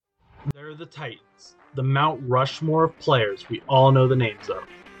are the Titans, the Mount Rushmore of players we all know the names of.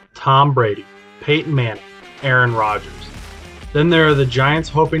 Tom Brady, Peyton Manning, Aaron Rodgers. Then there are the Giants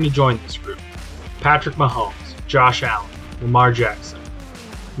hoping to join this group. Patrick Mahomes, Josh Allen, Lamar Jackson.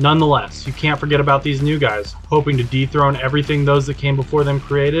 Nonetheless, you can't forget about these new guys hoping to dethrone everything those that came before them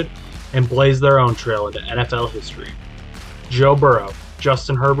created and blaze their own trail into NFL history. Joe Burrow,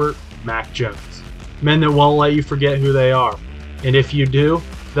 Justin Herbert, Mac Jones. Men that won't let you forget who they are. And if you do,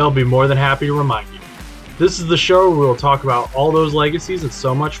 they'll be more than happy to remind you. This is the show where we'll talk about all those legacies and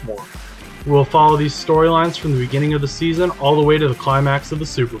so much more. We'll follow these storylines from the beginning of the season all the way to the climax of the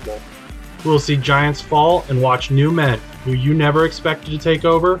Super Bowl. We'll see giants fall and watch new men who you never expected to take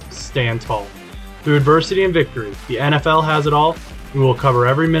over stand tall. Through adversity and victory, the NFL has it all, and we will cover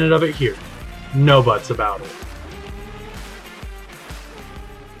every minute of it here. No buts about it.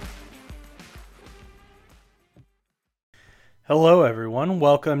 Hello everyone,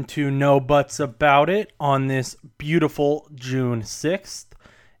 welcome to No Buts About It on this beautiful June 6th.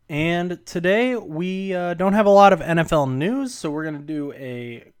 And today we don't have a lot of NFL news, so we're going to do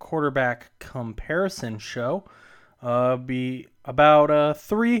a quarterback comparison show. Be about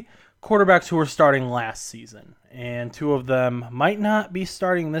 3 quarterbacks who were starting last season. And 2 of them might not be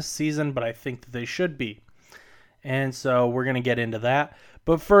starting this season, but I think that they should be. And so we're going to get into that.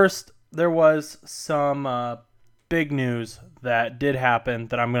 But first, there was some big news that did happen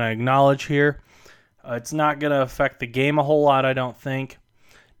that I'm going to acknowledge here. It's not going to affect the game a whole lot, I don't think.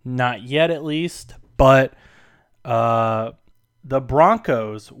 Not yet, at least. But the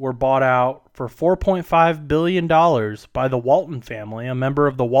Broncos were bought out for $4.5 billion by the Walton family, a member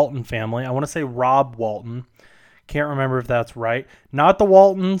of the Walton family. I want to say Rob Walton. Can't remember if that's right. Not the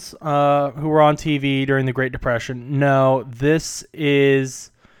Waltons who were on TV during the Great Depression. No, this is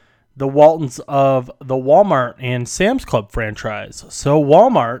the Waltons of the Walmart and Sam's Club franchise. So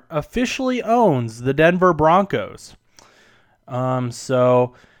Walmart officially owns the Denver Broncos.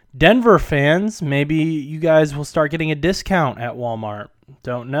 So Denver fans, maybe you guys will start getting a discount at Walmart.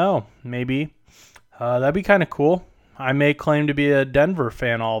 Don't know. Maybe. That'd be kind of cool. I may claim to be a Denver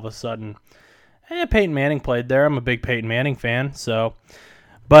fan all of a sudden. Peyton Manning played there. I'm a big Peyton Manning fan.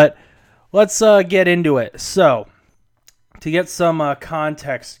 But let's get into it. So, to get some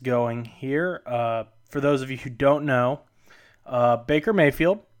context going here, for those of you who don't know, Baker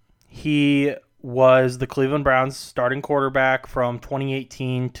Mayfield, he was the Cleveland Browns starting quarterback from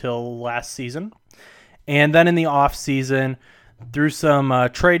 2018 till last season. And then in the offseason, through some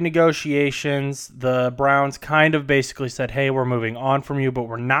trade negotiations, the Browns kind of basically said, hey, we're moving on from you, but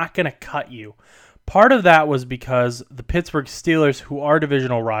we're not going to cut you. Part of that was because the Pittsburgh Steelers, who are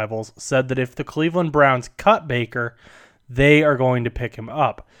divisional rivals, said that if the Cleveland Browns cut Baker, they are going to pick him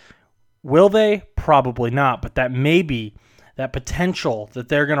up. Will they? Probably not, but that maybe that potential that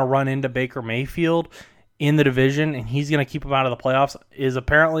they're going to run into Baker Mayfield in the division and he's going to keep them out of the playoffs is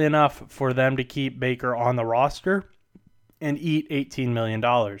apparently enough for them to keep Baker on the roster and eat $18 million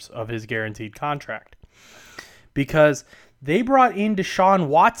of his guaranteed contract. Because they brought in Deshaun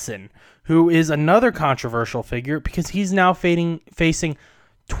Watson, who is another controversial figure because he's now facing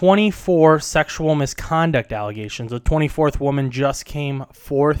 24 sexual misconduct allegations. The 24th woman just came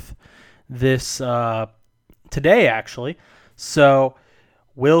forth this today, actually. So,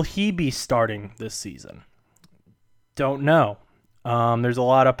 will he be starting this season? Don't know. There's a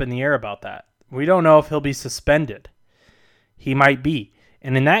lot up in the air about that. We don't know if he'll be suspended. He might be.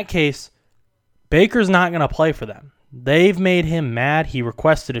 And in that case, Baker's not going to play for them. They've made him mad. He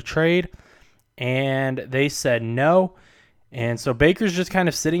requested a trade, and they said no. And so Baker's just kind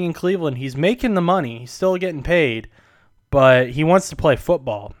of sitting in Cleveland. He's making the money. He's still getting paid, but he wants to play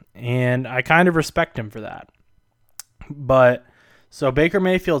football, and I kind of respect him for that. But so Baker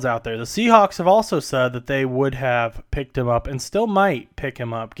Mayfield's out there. The Seahawks have also said that they would have picked him up and still might pick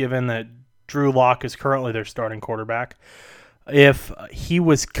him up, given that Drew Lock is currently their starting quarterback, if he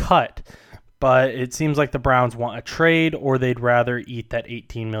was cut. But it seems like the Browns want a trade, or they'd rather eat that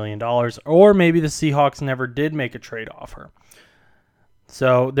 $18 million, or maybe the Seahawks never did make a trade offer.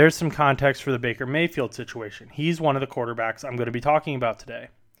 So there's some context for the Baker Mayfield situation. He's one of the quarterbacks I'm going to be talking about today.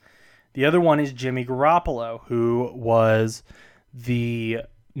 The other one is Jimmy Garoppolo, who was the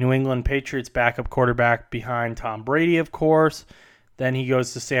New England Patriots backup quarterback behind Tom Brady, of course. Then he goes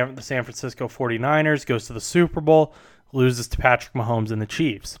to the San Francisco 49ers, goes to the Super Bowl, loses to Patrick Mahomes and the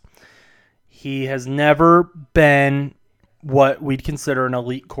Chiefs. He has never been what we'd consider an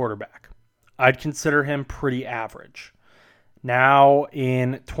elite quarterback. I'd consider him pretty average. Now,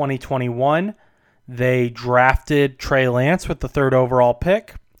 in 2021, they drafted Trey Lance with the 3rd overall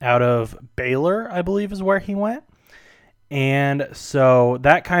pick out of Baylor, I believe is where he went. And so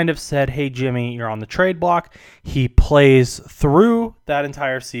that kind of said, hey, Jimmy, you're on the trade block. He plays through that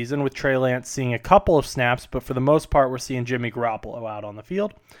entire season with Trey Lance seeing a couple of snaps, but for the most part, we're seeing Jimmy Garoppolo out on the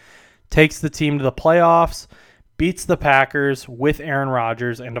field. Takes the team to the playoffs, beats the Packers with Aaron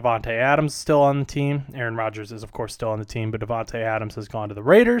Rodgers and Devontae Adams still on the team. Aaron Rodgers is, of course, still on the team, but Devontae Adams has gone to the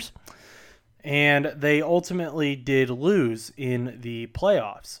Raiders. And they ultimately did lose in the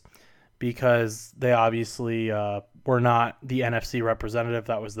playoffs because they obviously were not the NFC representative.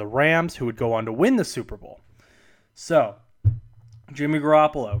 That was the Rams, who would go on to win the Super Bowl. So, Jimmy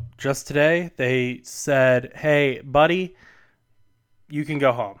Garoppolo, just today, they said, hey, buddy, you can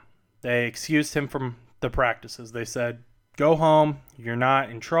go home. They excused him from the practices. They said, go home. You're not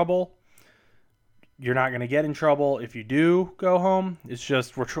in trouble. You're not going to get in trouble if you do go home. It's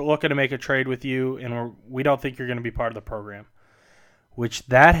just we're looking to make a trade with you, and we don't think you're going to be part of the program, which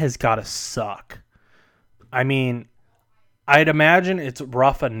that has got to suck. I mean, I'd imagine it's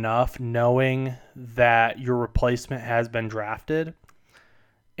rough enough knowing that your replacement has been drafted,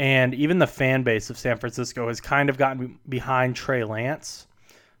 and even the fan base of San Francisco has kind of gotten behind Trey Lance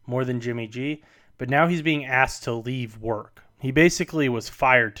more than Jimmy G, but now he's being asked to leave work. He basically was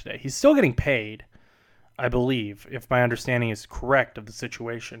fired today. He's still getting paid, I believe, if my understanding is correct of the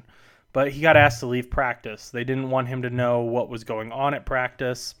situation. But he got asked to leave practice. They didn't want him to know what was going on at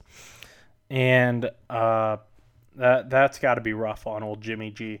practice. And that's got to be rough on old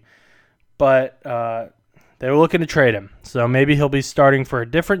Jimmy G. But they were looking to trade him. So maybe he'll be starting for a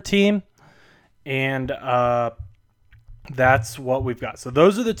different team. And that's what we've got. So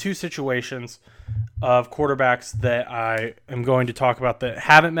those are the two situations of quarterbacks that I am going to talk about that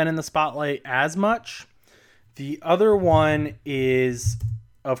haven't been in the spotlight as much. The other one is,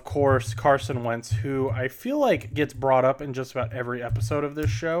 of course, Carson Wentz, who I feel like gets brought up in just about every episode of this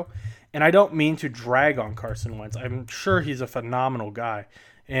show. And I don't mean to drag on Carson Wentz. I'm sure he's a phenomenal guy.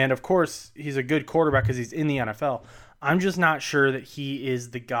 And, of course, he's a good quarterback because he's in the NFL. I'm just not sure that he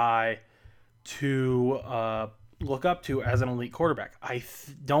is the guy to look up to as an elite quarterback. I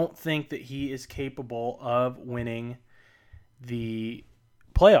don't think that he is capable of winning the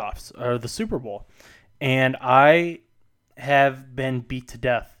playoffs or the Super Bowl. And I have been beat to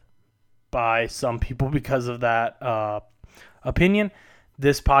death by some people because of that opinion.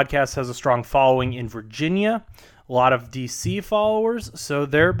 This podcast has a strong following in Virginia, a lot of DC followers, so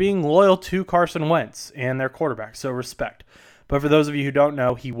they're being loyal to Carson Wentz and their quarterback, so respect. But for those of you who don't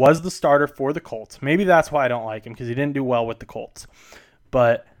know, he was the starter for the Colts. Maybe that's why I don't like him, because he didn't do well with the Colts.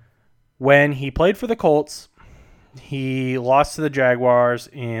 But when he played for the Colts, he lost to the Jaguars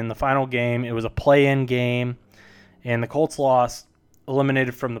in the final game. It was a play-in game, and the Colts lost,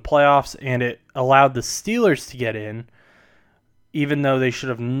 eliminated from the playoffs, and it allowed the Steelers to get in, even though they should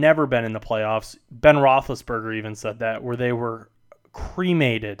have never been in the playoffs. Ben Roethlisberger even said that, where they were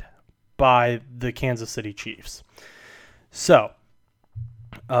cremated by the Kansas City Chiefs. So,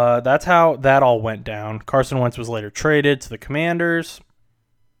 that's how that all went down. Carson Wentz was later traded to the Commanders.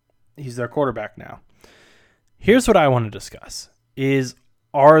 He's their quarterback now. Here's what I want to discuss is,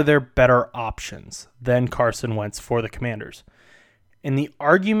 are there better options than Carson Wentz for the Commanders? And the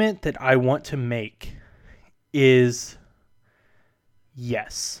argument that I want to make is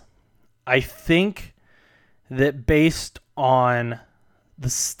yes. I think that based on the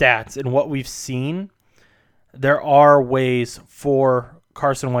stats and what we've seen, there are ways for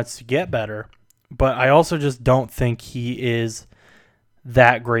Carson Wentz to get better, but I also just don't think he is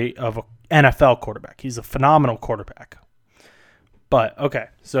that great of an NFL quarterback. He's a phenomenal quarterback. But, okay,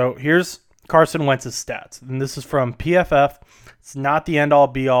 so here's Carson Wentz's stats. And this is from PFF. It's not the end-all,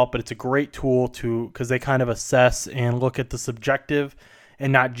 be-all, but it's a great tool because they kind of assess and look at the subjective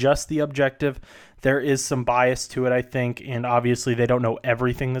and not just the objective. There is some bias to it, I think, and obviously they don't know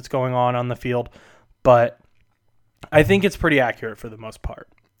everything that's going on the field, but I think it's pretty accurate for the most part.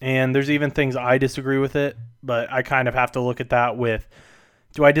 And there's even things I disagree with it, but I kind of have to look at that with,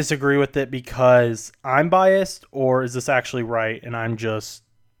 do I disagree with it because I'm biased, or is this actually right and I'm just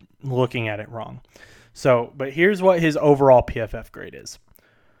looking at it wrong? So, but here's what his overall PFF grade is.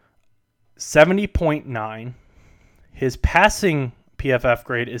 70.9. His passing PFF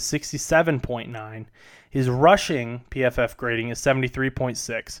grade is 67.9. His rushing PFF grading is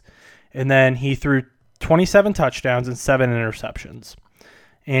 73.6. And then he threw 27 touchdowns and 7 interceptions.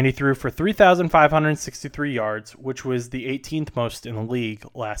 And he threw for 3,563 yards, which was the 18th most in the league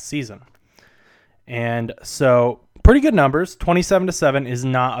last season. And so, pretty good numbers. 27-7 is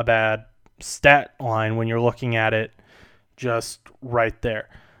not a bad stat line when you're looking at it just right there.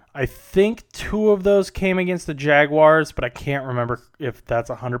 I think 2 of those came against the Jaguars, but I can't remember if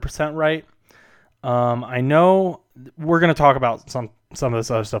that's 100% right. I know we're going to talk about some of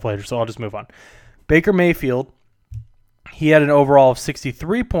this other stuff later, so I'll just move on. Baker Mayfield, he had an overall of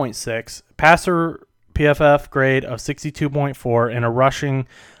 63.6, passer PFF grade of 62.4, and a rushing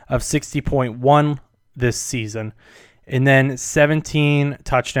of 60.1 this season. And then 17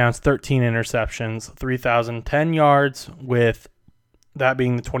 touchdowns, 13 interceptions, 3,010 yards, with that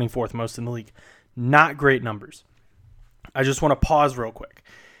being the 24th most in the league. Not great numbers. I just want to pause real quick.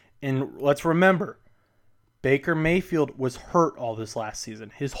 And let's remember, Baker Mayfield was hurt all this last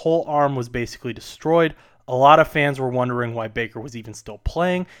season. His whole arm was basically destroyed. A lot of fans were wondering why Baker was even still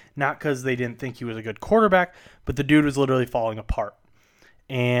playing, not because they didn't think he was a good quarterback, but the dude was literally falling apart.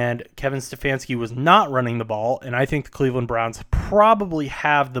 And Kevin Stefanski was not running the ball, and I think the Cleveland Browns probably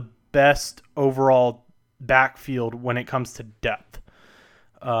have the best overall backfield when it comes to depth.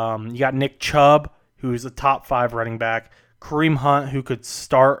 You got Nick Chubb, who's a top 5 running back, Kareem Hunt, who could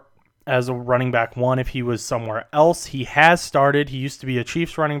start as a running back 1 if he was somewhere else. He has started. He used to be a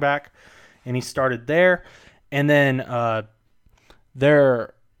Chiefs running back, and he started there. And then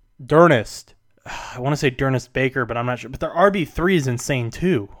their Durnest, I want to say Durnest Baker, but I'm not sure. But their RB3 is insane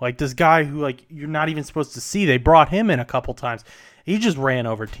too. Like this guy who you're not even supposed to see. They brought him in a couple times. He just ran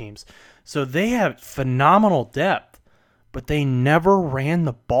over teams. So they have phenomenal depth, but they never ran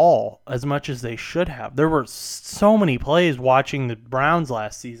the ball as much as they should have. There were so many plays watching the Browns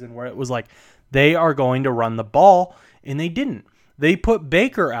last season where it was like they are going to run the ball, and they didn't. They put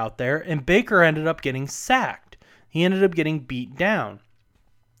Baker out there, and Baker ended up getting sacked. He ended up getting beat down.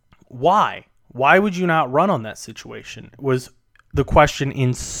 Why? Why would you not run on that situation? Was the question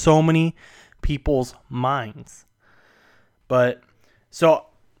in so many people's minds. But so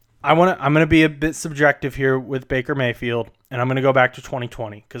I'm going to be a bit subjective here with Baker Mayfield, and I'm going to go back to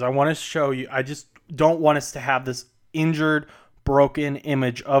 2020 because I want to show you. I just don't want us to have this injured, broken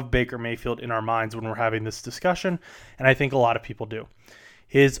image of Baker Mayfield in our minds when we're having this discussion, and I think a lot of people do.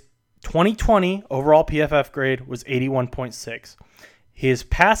 His 2020 overall PFF grade was 81.6. His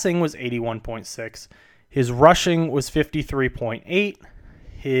passing was 81.6. His rushing was 53.8.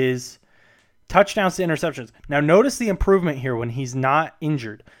 His touchdowns to interceptions. Now notice the improvement here when he's not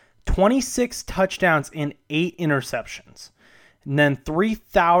injured. 26 touchdowns and 8 interceptions. And then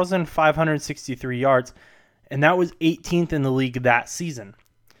 3,563 yards. And that was 18th in the league that season.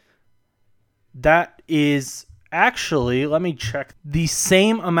 That is actually, let me check, the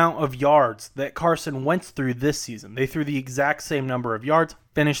same amount of yards that Carson Wentz threw this season. They threw the exact same number of yards,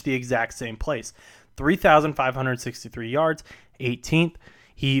 finished the exact same place. 3,563 yards, 18th.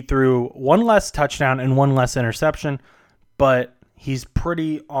 He threw one less touchdown and one less interception, but he's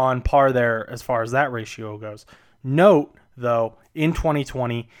pretty on par there as far as that ratio goes. Note, though, in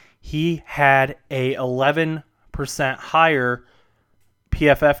 2020, he had a 11% higher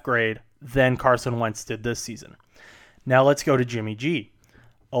PFF grade than Carson Wentz did this season. Now let's go to Jimmy G.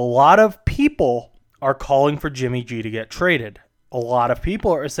 A lot of people are calling for Jimmy G to get traded. A lot of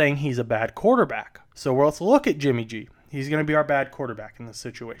people are saying he's a bad quarterback. So let's look at Jimmy G. He's going to be our bad quarterback in this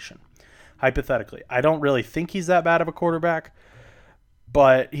situation. Hypothetically. I don't really think he's that bad of a quarterback,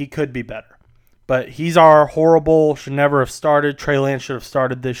 but he could be better. But he's our horrible, should never have started, Trey Lance should have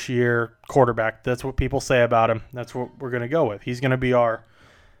started this year quarterback. That's what people say about him. That's what we're going to go with. He's going to be our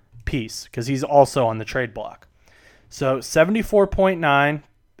piece because he's also on the trade block. So 74.9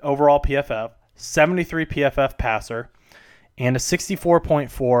 overall PFF, 73 PFF passer, and a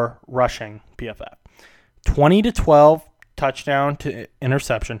 64.4 rushing PFF. 20-12 touchdown to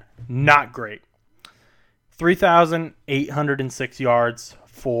interception, not great. 3,806 yards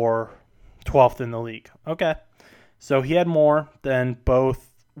for 12th in the league. Okay, so he had more than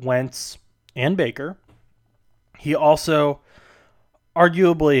both Wentz and Baker. He also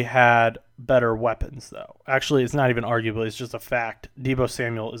arguably had better weapons, though. Actually, it's not even arguably. It's just a fact. Deebo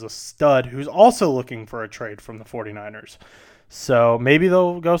Samuel is a stud who's also looking for a trade from the 49ers. So maybe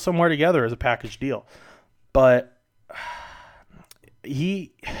they'll go somewhere together as a package deal. But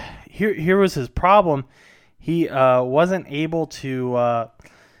here was his problem. He wasn't able to a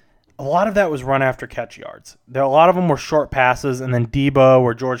lot of that was run after catch yards. A lot of them were short passes, and then Deebo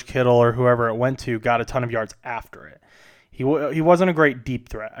or George Kittle or whoever it went to got a ton of yards after it. He wasn't a great deep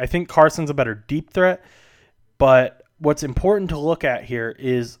threat. I think Carson's a better deep threat, but what's important to look at here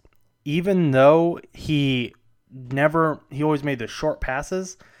is even though he always made the short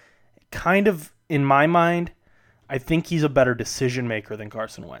passes, kind of in my mind, I think he's a better decision maker than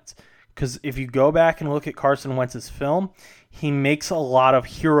Carson Wentz. Because if you go back and look at Carson Wentz's film, he makes a lot of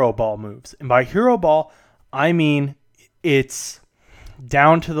hero ball moves. And by hero ball, I mean it's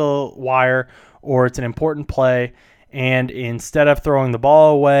down to the wire or it's an important play, and instead of throwing the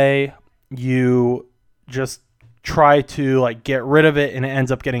ball away you just try to like get rid of it and it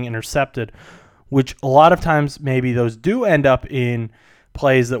ends up getting intercepted, which a lot of times maybe those do end up in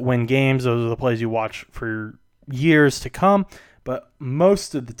plays that win games. Those are the plays you watch for years to come. But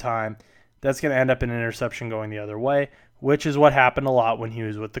most of the time, that's going to end up in an interception going the other way, which is what happened a lot when he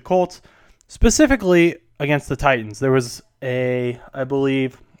was with the Colts, specifically against the Titans. There was I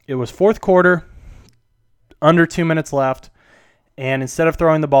believe it was fourth quarter, under 2 minutes left, and instead of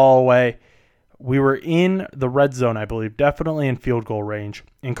throwing the ball away, we were in the red zone, I believe, definitely in field goal range.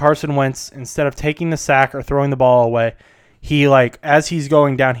 And Carson Wentz, instead of taking the sack or throwing the ball away, he as he's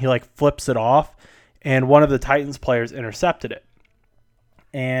going down, he flips it off, and one of the Titans players intercepted it.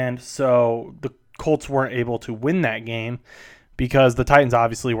 And so the Colts weren't able to win that game because the Titans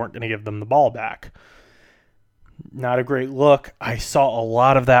obviously weren't going to give them the ball back. Not a great look. I saw a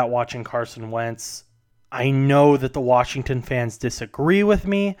lot of that watching Carson Wentz. I know that the Washington fans disagree with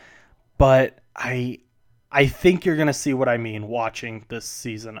me, but I think you're going to see what I mean watching this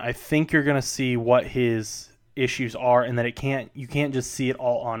season. I think you're going to see what his issues are and that you can't just see it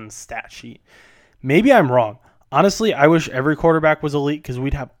all on the stat sheet. Maybe I'm wrong. Honestly, I wish every quarterback was elite because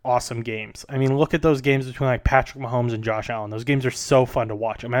we'd have awesome games. I mean, look at those games between Patrick Mahomes and Josh Allen. Those games are so fun to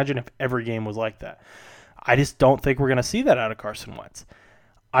watch. Imagine if every game was like that. I just don't think we're going to see that out of Carson Wentz.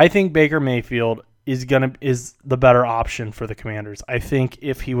 I think Baker Mayfield is the better option for the Commanders. I think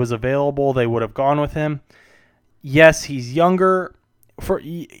if he was available, they would have gone with him. Yes, he's younger.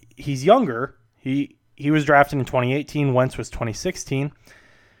 He's younger. He was drafted in 2018. Wentz was 2016.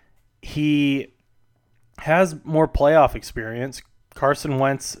 He has more playoff experience. Carson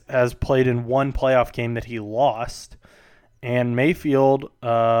Wentz has played in one playoff game that he lost, and Mayfield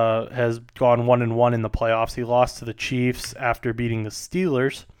has gone 1-1 in the playoffs. He lost to the Chiefs after beating the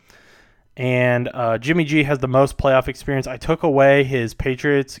Steelers, and Jimmy G has the most playoff experience. I took away his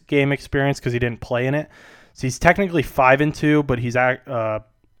Patriots game experience because he didn't play in it, so he's technically 5-2, but he's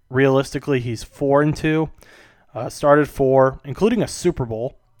realistically he's 4-2. Started 4, including a Super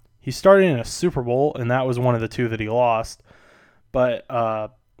Bowl. He started in a Super Bowl, and that was one of the 2 that he lost. But I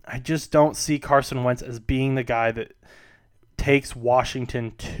just don't see Carson Wentz as being the guy that takes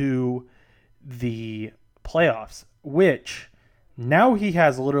Washington to the playoffs, which now he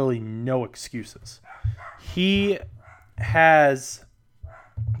has literally no excuses. He has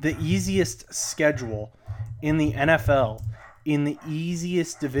the easiest schedule in the NFL, in the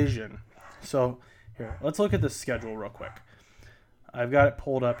easiest division. So here, let's look at the schedule real quick. I've got it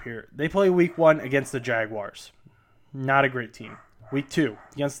pulled up here. They play week 1 against the Jaguars. Not a great team. Week 2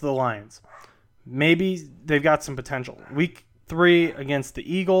 against the Lions. Maybe they've got some potential. Week 3 against the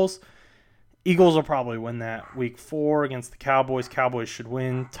Eagles. Eagles will probably win that. Week 4 against the Cowboys. Cowboys should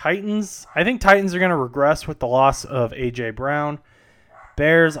win. Titans. I think Titans are going to regress with the loss of A.J. Brown.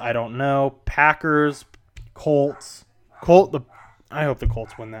 Bears, I don't know. Packers, Colts. I hope the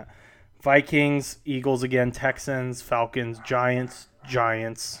Colts win that. Vikings, Eagles again, Texans, Falcons, Giants,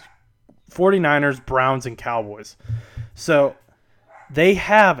 49ers, Browns, and Cowboys. So they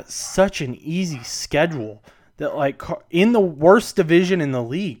have such an easy schedule that in the worst division in the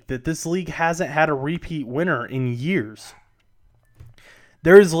league, that this league hasn't had a repeat winner in years.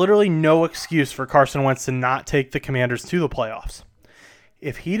 There is literally no excuse for Carson Wentz to not take the Commanders to the playoffs.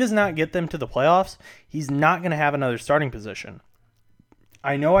 If he does not get them to the playoffs, he's not going to have another starting position.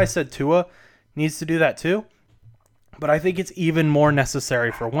 I know I said Tua needs to do that too, but I think it's even more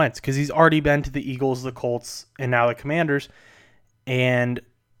necessary for Wentz because he's already been to the Eagles, the Colts, and now the Commanders, and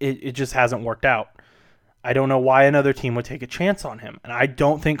it just hasn't worked out. I don't know why another team would take a chance on him, and I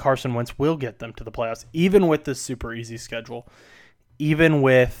don't think Carson Wentz will get them to the playoffs, even with this super easy schedule, even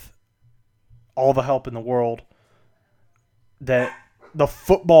with all the help in the world that the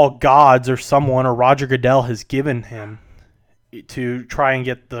football gods or someone or Roger Goodell has given him to try and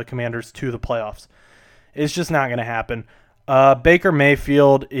get the Commanders to the playoffs. It's just not going to happen. Baker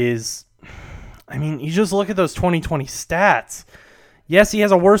Mayfield is, you just look at those 2020 stats. Yes, he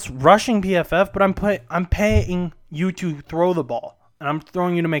has a worse rushing PFF, but I'm paying you to throw the ball, and I'm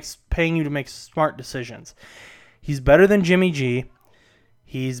paying you to make smart decisions. He's better than Jimmy G.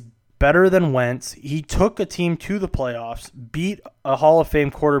 He's better than Wentz. He took a team to the playoffs, beat a Hall of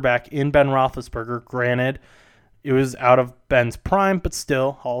Fame quarterback in Ben Roethlisberger. Granted, it was out of Ben's prime, but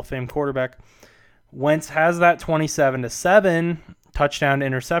still, Hall of Fame quarterback. Wentz has that 27-7 touchdown to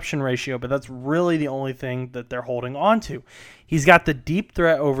interception ratio, but that's really the only thing that they're holding on to. He's got the deep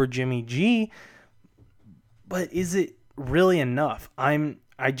threat over Jimmy G, but is it really enough? I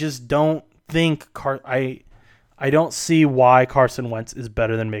just don't think I don't see why Carson Wentz is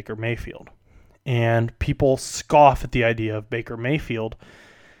better than Baker Mayfield. And people scoff at the idea of Baker Mayfield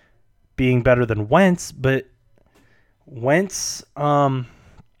being better than Wentz, but Wentz,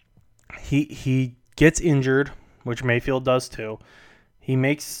 he gets injured, which Mayfield does too. He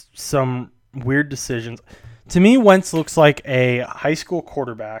makes some weird decisions. To me, Wentz looks like a high school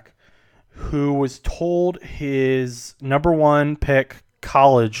quarterback who was told his number one pick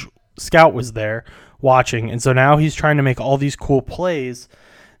college scout was there watching, and so now he's trying to make all these cool plays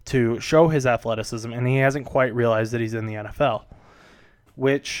to show his athleticism, and he hasn't quite realized that he's in the NFL,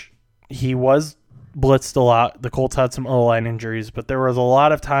 which he was blitzed a lot. The Colts had some O-line injuries, but there was a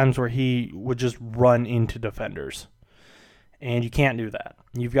lot of times where he would just run into defenders, and you can't do that.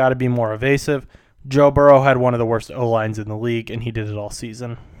 You've got to be more evasive. Joe Burrow had one of the worst O-lines in the league, and he did it all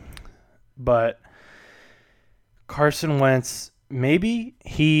season. But Carson Wentz, maybe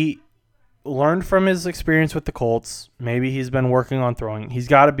he learned from his experience with the Colts. Maybe he's been working on throwing. He's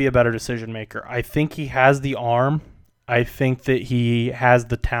got to be a better decision maker. I think he has the arm. I think that he has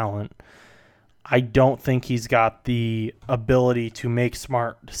the talent. I don't think he's got the ability to make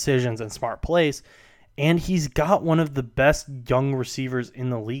smart decisions and smart plays. And he's got one of the best young receivers in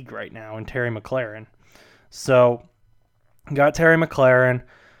the league right now in Terry McLaurin. So, got Terry McLaurin.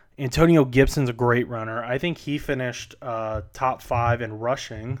 Antonio Gibson's a great runner. I think he finished top 5 in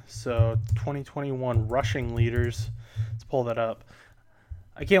rushing. So 2021 rushing leaders. Let's pull that up.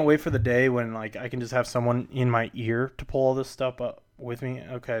 I can't wait for the day when I can just have someone in my ear to pull all this stuff up with me.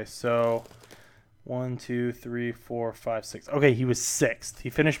 Okay, so 1, 2, 3, 4, 5, 6. Okay, he was 6th.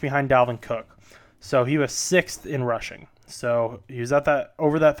 He finished behind Dalvin Cook. So he was 6th in rushing. So he was at that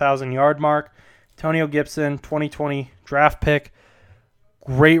over that 1,000-yard mark. Antonio Gibson, 2020 draft pick.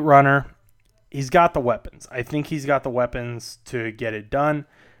 Great runner. He's got the weapons. I think he's got the weapons to get it done.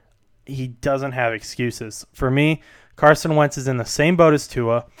 He doesn't have excuses. For me, Carson Wentz is in the same boat as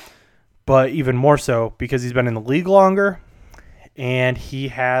Tua, but even more so because he's been in the league longer, and he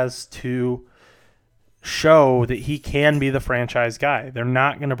has to show that he can be the franchise guy. They're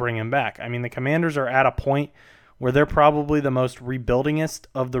not going to bring him back. I mean, the Commanders are at a point where they're probably the most rebuildingest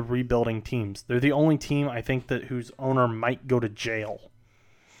of the rebuilding teams. They're the only team, I think, that whose owner might go to jail.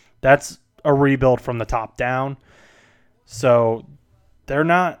 That's a rebuild from the top down. So they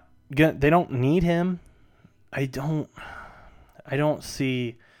don't need him. I don't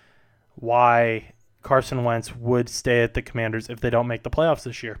see why Carson Wentz would stay at the Commanders if they don't make the playoffs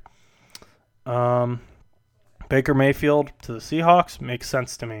this year. Baker Mayfield to the Seahawks makes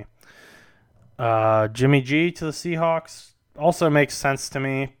sense to me. Jimmy G to the Seahawks also makes sense to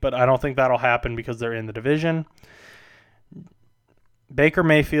me, but I don't think that'll happen because they're in the division. Baker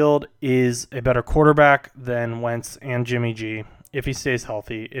Mayfield is a better quarterback than Wentz and Jimmy G if he stays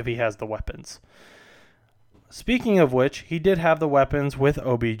healthy, if he has the weapons. Speaking of which, he did have the weapons with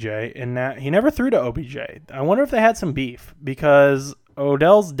OBJ, and he never threw to OBJ. I wonder if they had some beef, because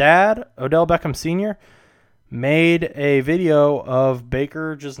Odell's dad, Odell Beckham Sr., made a video of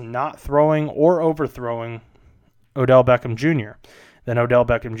Baker just not throwing or overthrowing Odell Beckham Jr. Then Odell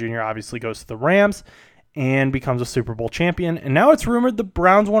Beckham Jr. obviously goes to the Rams and becomes a Super Bowl champion. And now it's rumored the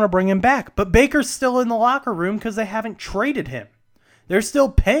Browns want to bring him back. But Baker's still in the locker room because they haven't traded him. They're still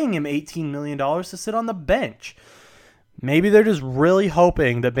paying him $18 million to sit on the bench. Maybe they're just really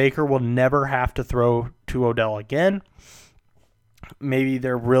hoping that Baker will never have to throw to Odell again. Maybe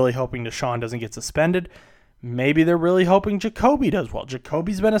they're really hoping Deshaun doesn't get suspended. Maybe they're really hoping Jacoby does well.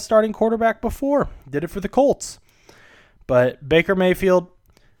 Jacoby's been a starting quarterback before. Did it for the Colts. But Baker Mayfield,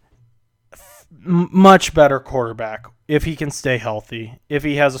 much better quarterback if he can stay healthy, if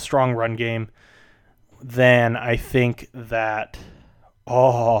he has a strong run game, then I think that,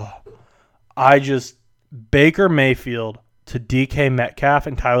 Baker Mayfield to DK Metcalf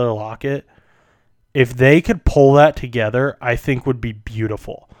and Tyler Lockett, if they could pull that together, I think would be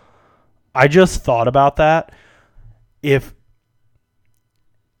beautiful. I just thought about that. If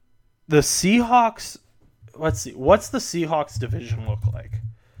the Seahawks, let's see, what's the Seahawks division look like?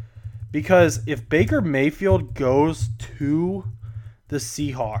 Because if Baker Mayfield goes to the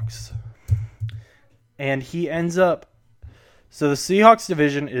Seahawks and he ends up, so the Seahawks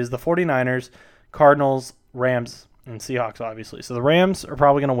division is the 49ers, Cardinals, Rams, and Seahawks, obviously. So the Rams are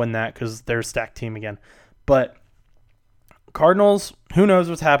probably going to win that because they're a stacked team again. But Cardinals, who knows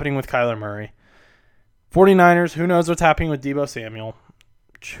what's happening with Kyler Murray. 49ers, who knows what's happening with Deebo Samuel.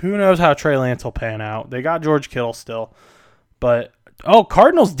 Who knows how Trey Lance will pan out. They got George Kittle still. But,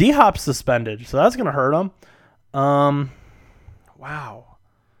 Cardinals, D-Hop's suspended, so that's going to hurt them. Wow.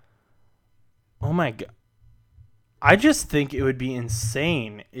 Oh, my God. I just think it would be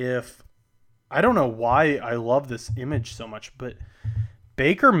insane if, I don't know why I love this image so much, but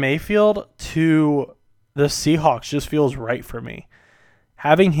Baker Mayfield to the Seahawks just feels right for me.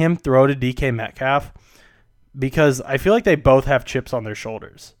 having him throw to DK Metcalf, because I feel like they both have chips on their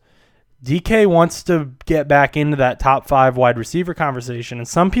shoulders. DK wants to get back into that top 5 wide receiver conversation, and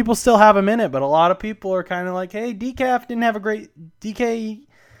some people still have him in it, but a lot of people are kind of like, hey, DK didn't have a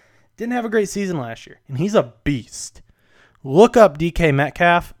great season last year, and he's a beast. Look up DK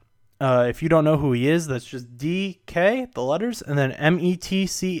Metcalf. If you don't know who he is, that's just DK, the letters, and then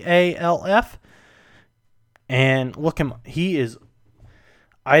Metcalf. And look him up. He is,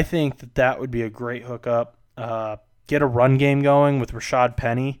 I think that would be a great hookup. Get a run game going with Rashad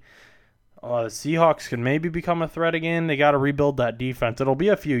Penny. The Seahawks can maybe become a threat again. They got to rebuild that defense. It'll be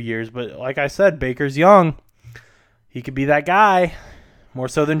a few years, but like I said, Baker's young. He could be that guy, more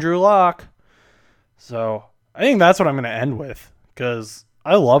so than Drew Lock. So I think that's what I'm going to end with, because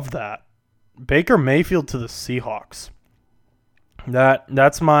I love that. Baker Mayfield to the Seahawks.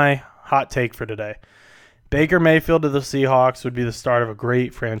 That's my hot take for today. Baker Mayfield to the Seahawks would be the start of a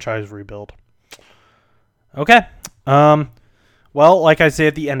great franchise rebuild. Okay. Well, like I say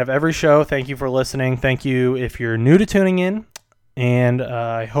at the end of every show, thank you for listening. Thank you if you're new to tuning in. And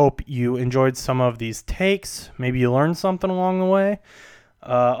I hope you enjoyed some of these takes. Maybe you learned something along the way.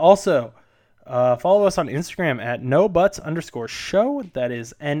 Also, follow us on Instagram at @nobutts_show. That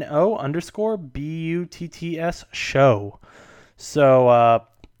is NO_BUTTS show. So,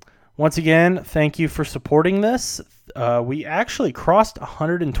 once again, thank you for supporting this. We actually crossed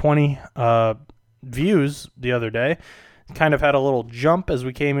 120 views the other day. Kind of had a little jump as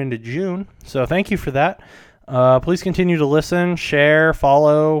we came into June. So thank you for that. Please continue to listen, share,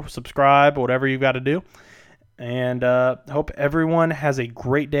 follow, subscribe, whatever you've got to do. And hope everyone has a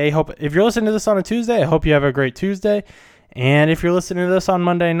great day. Hope if you're listening to this on a Tuesday, I hope you have a great Tuesday. And if you're listening to this on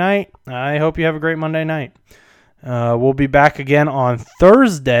Monday night, I hope you have a great Monday night. We'll be back again on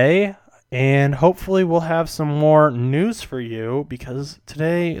Thursday, and hopefully we'll have some more news for you, because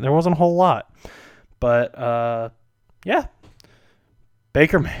today there wasn't a whole lot. But yeah,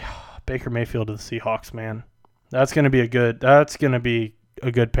 Baker Mayfield to the Seahawks, man. That's gonna be a good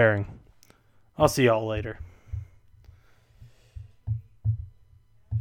pairing. I'll see y'all later.